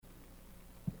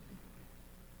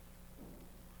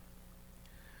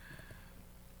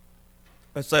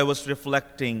As I was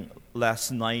reflecting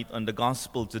last night on the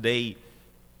gospel today,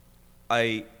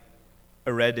 I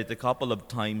read it a couple of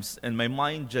times, and my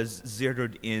mind just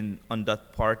zeroed in on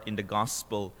that part in the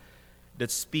gospel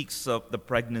that speaks of the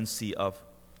pregnancy of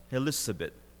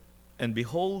Elizabeth. And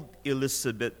behold,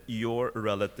 Elizabeth, your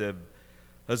relative,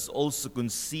 has also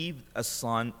conceived a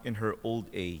son in her old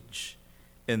age.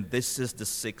 And this is the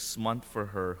 6th month for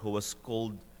her, who was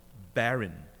called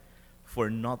barren, for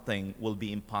nothing will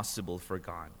be impossible for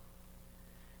God.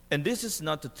 And this is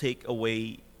not to take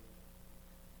away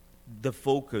the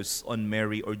focus on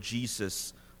Mary or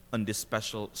Jesus on this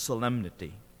special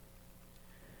solemnity.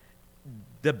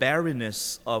 The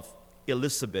barrenness of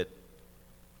Elizabeth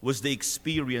was the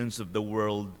experience of the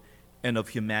world and of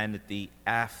humanity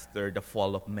after the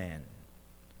fall of man,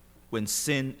 when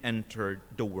sin entered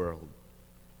the world.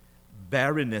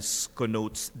 Barrenness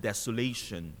connotes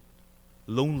desolation,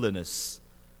 loneliness,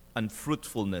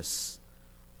 unfruitfulness,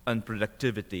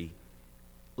 unproductivity,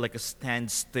 like a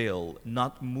standstill,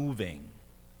 not moving.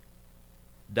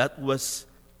 That was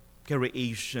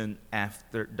creation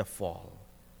after the fall.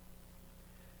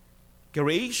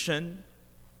 Creation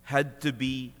had to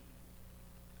be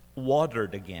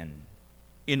watered again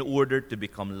in order to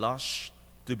become lush,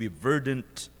 to be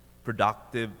verdant,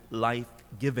 productive,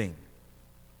 life-giving.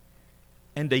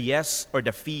 And the yes or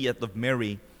the fiat of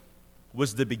Mary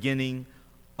was the beginning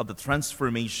of the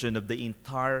transformation of the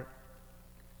entire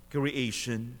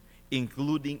creation,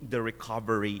 including the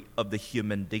recovery of the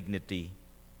human dignity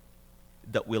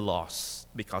that we lost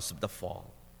because of the fall.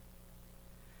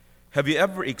 Have you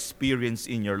ever experienced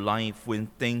in your life when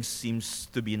things seems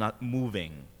to be not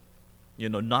moving,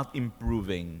 not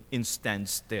improving, in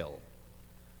standstill?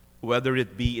 Whether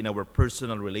it be in our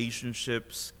personal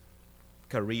relationships,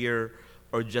 career,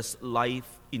 or just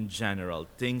life in general,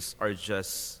 things are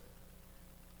just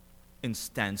in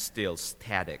standstill,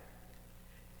 static.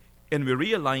 And we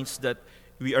realize that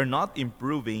we are not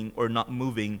improving or not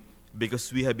moving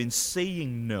because we have been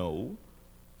saying no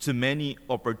to many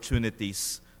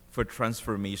opportunities for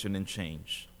transformation and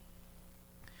change.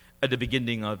 At the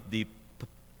beginning of the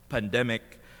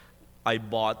pandemic, I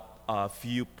bought a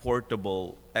few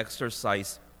portable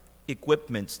exercise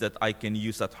equipments that I can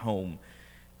use at home.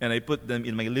 And I put them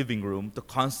in my living room to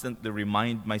constantly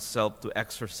remind myself to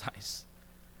exercise.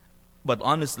 But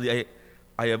honestly,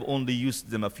 I have only used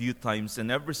them a few times,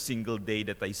 and every single day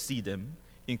that I see them,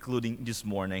 including this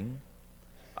morning,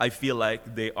 I feel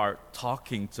like they are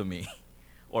talking to me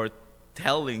or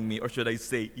telling me, or should I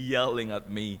say, yelling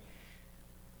at me,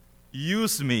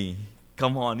 use me.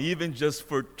 Come on, even just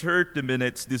for 30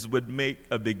 minutes, this would make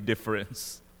a big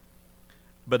difference.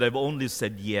 But I've only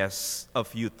said yes a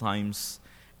few times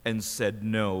and said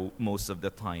no most of the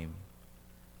time.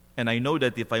 And I know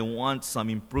that if I want some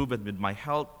improvement with my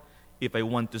health, if I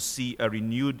want to see a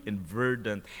renewed and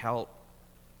verdant health,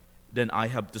 then I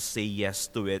have to say yes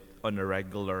to it on a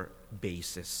regular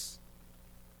basis.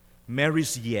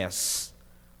 Mary's yes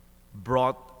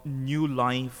brought new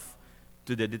life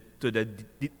to the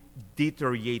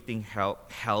deteriorating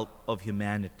health of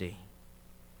humanity.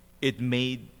 It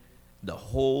made the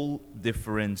whole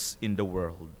difference in the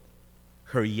world.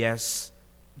 Her yes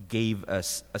gave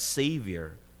us a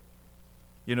Savior.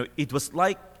 It was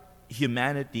like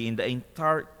humanity in the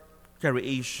entire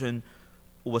creation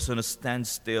was on a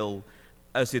standstill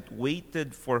as it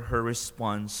waited for her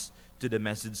response to the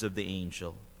message of the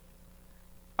angel.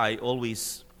 I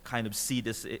always kind of see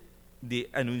the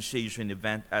Annunciation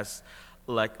event as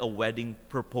like a wedding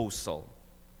proposal,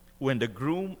 when the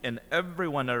groom and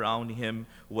everyone around him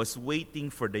was waiting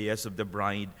for the yes of the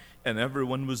bride, and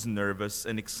everyone was nervous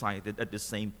and excited at the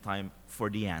same time for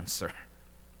the answer.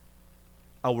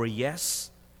 Our yes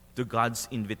to God's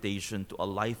invitation to a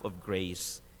life of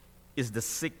grace is the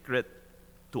secret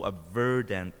to a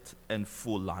verdant and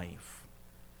full life.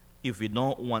 If we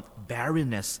don't want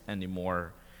barrenness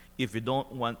anymore, if we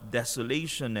don't want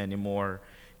desolation anymore,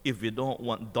 if we don't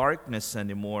want darkness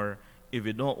anymore, if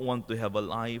we don't want to have a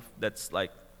life that's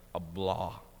like a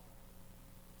blah,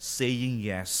 saying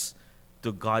yes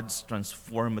to God's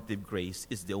transformative grace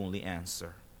is the only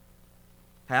answer.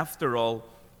 After all,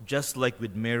 just like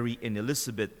with Mary and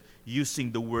Elizabeth,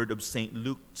 using the word of St.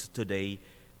 Luke today,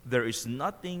 there is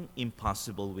nothing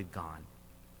impossible with God.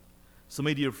 So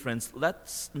my dear friends,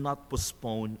 let's not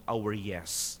postpone our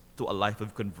yes to a life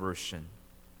of conversion.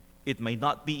 It may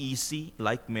not be easy,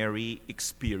 like Mary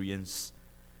experienced,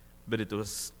 but it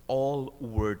was all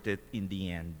worth it in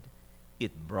the end.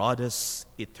 It brought us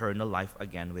eternal life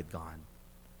again with God.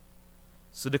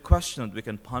 So the question that we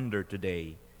can ponder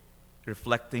today,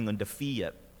 reflecting on the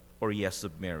fiat or yes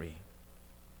of Mary,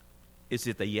 is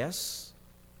it a yes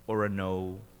or a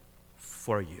no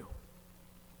for you.